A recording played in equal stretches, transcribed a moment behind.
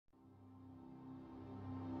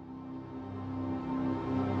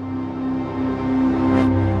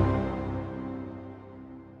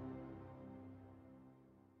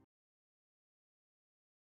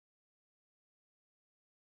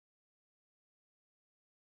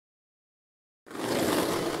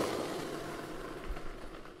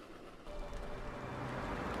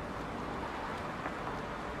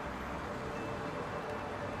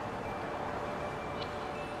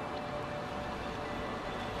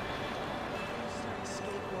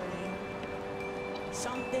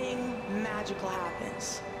something magical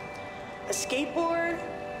happens. A skateboard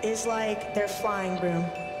is like their flying broom.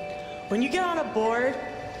 When you get on a board,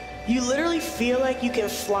 you literally feel like you can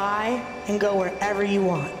fly and go wherever you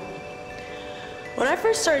want. When I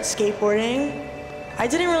first started skateboarding, I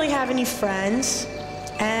didn't really have any friends,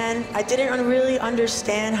 and I didn't really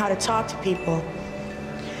understand how to talk to people.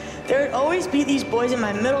 There would always be these boys in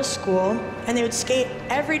my middle school, and they would skate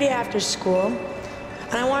every day after school,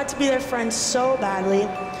 and I wanted to be their friend so badly,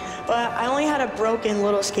 but I only had a broken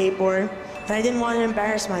little skateboard, and I didn't want to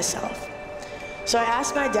embarrass myself. So I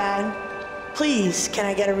asked my dad, please, can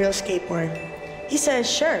I get a real skateboard? He said,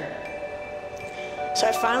 sure. So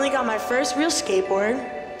I finally got my first real skateboard,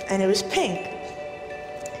 and it was pink.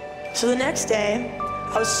 So the next day,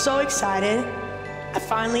 I was so excited. I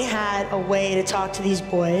finally had a way to talk to these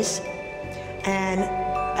boys, and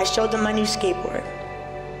I showed them my new skateboard.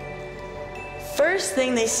 First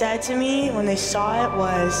thing they said to me when they saw it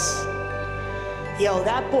was, yo,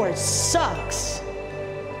 that board sucks.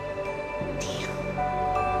 Damn.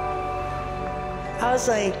 I was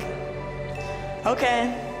like, okay,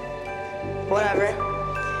 whatever.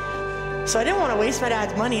 So I didn't want to waste my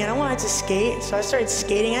dad's money, and I wanted to skate, so I started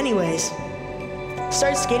skating anyways.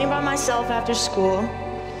 Started skating by myself after school,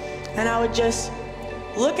 and I would just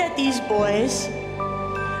look at these boys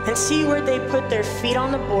and see where they put their feet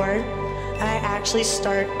on the board, and I actually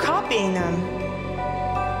start copying them.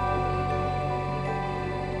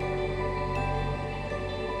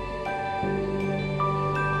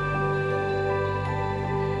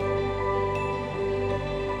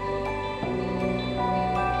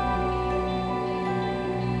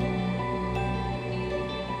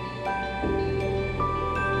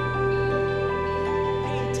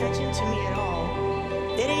 To me at all.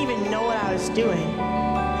 They didn't even know what I was doing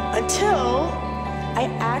until I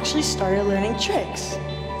actually started learning tricks.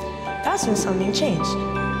 That's when something changed.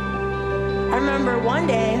 I remember one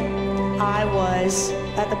day I was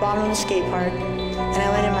at the bottom of the skate park and I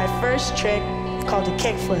landed my first trick called a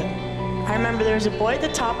kickflip. I remember there was a boy at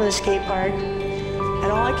the top of the skate park and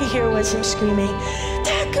all I could hear was him screaming,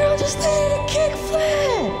 "That girl just landed a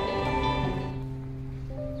kickflip!"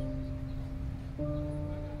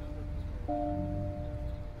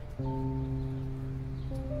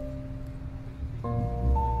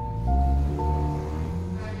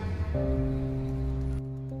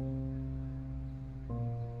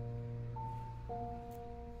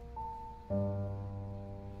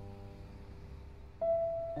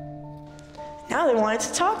 Now they wanted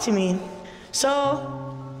to talk to me. So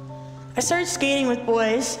I started skating with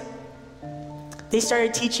boys. They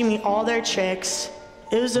started teaching me all their tricks.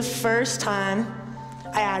 It was the first time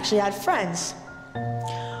I actually had friends,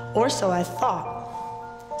 or so I thought.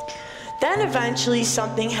 Then eventually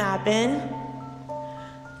something happened,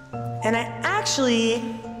 and I actually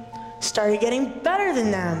started getting better than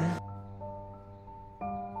them.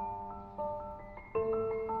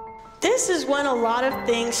 This is when a lot of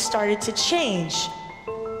things started to change.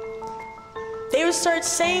 They would start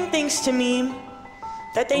saying things to me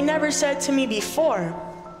that they never said to me before.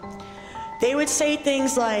 They would say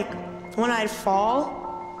things like, when I'd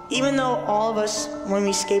fall, even though all of us, when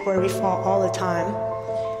we skateboard, we fall all the time,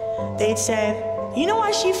 they'd say, you know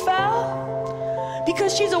why she fell?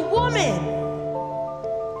 Because she's a woman.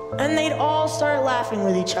 And they'd all start laughing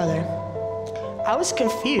with each other. I was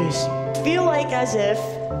confused. I feel like as if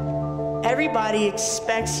everybody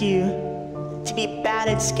expects you to be bad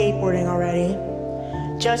at skateboarding already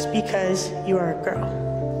just because you are a girl.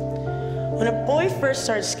 When a boy first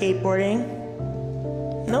starts skateboarding,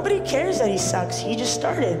 nobody cares that he sucks, he just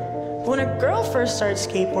started. But when a girl first starts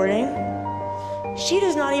skateboarding, she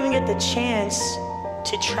does not even get the chance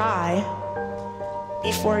to try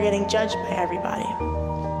before getting judged by everybody.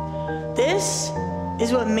 This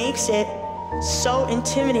is what makes it so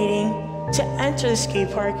intimidating to enter the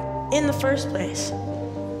skate park in the first place.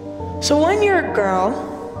 So when you're a girl,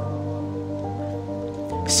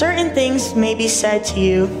 certain things may be said to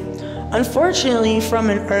you, unfortunately, from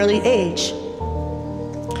an early age.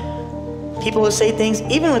 People will say things,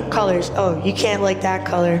 even with colors, oh, you can't like that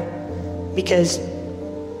color because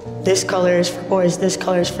this color is for boys, this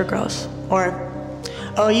color is for girls. Or,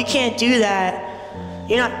 oh, you can't do that,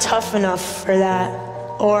 you're not tough enough for that.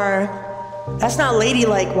 Or, that's not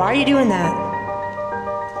ladylike, why are you doing that?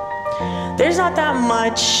 There's not that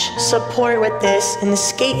much support with this in the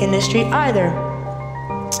skate industry either.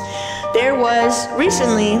 There was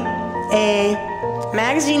recently a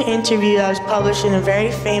magazine interview that was published in a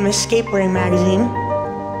very famous skateboarding magazine.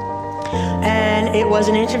 And it was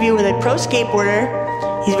an interview with a pro skateboarder.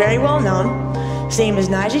 He's very well known. His name is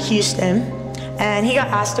Nigel Houston. And he got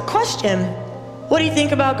asked a question. what do you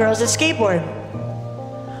think about girls that skateboard?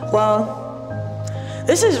 Well,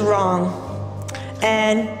 this is wrong,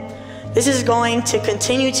 and this is going to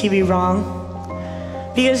continue to be wrong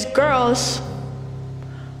because girls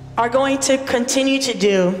are going to continue to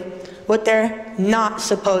do what they're not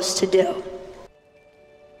supposed to do.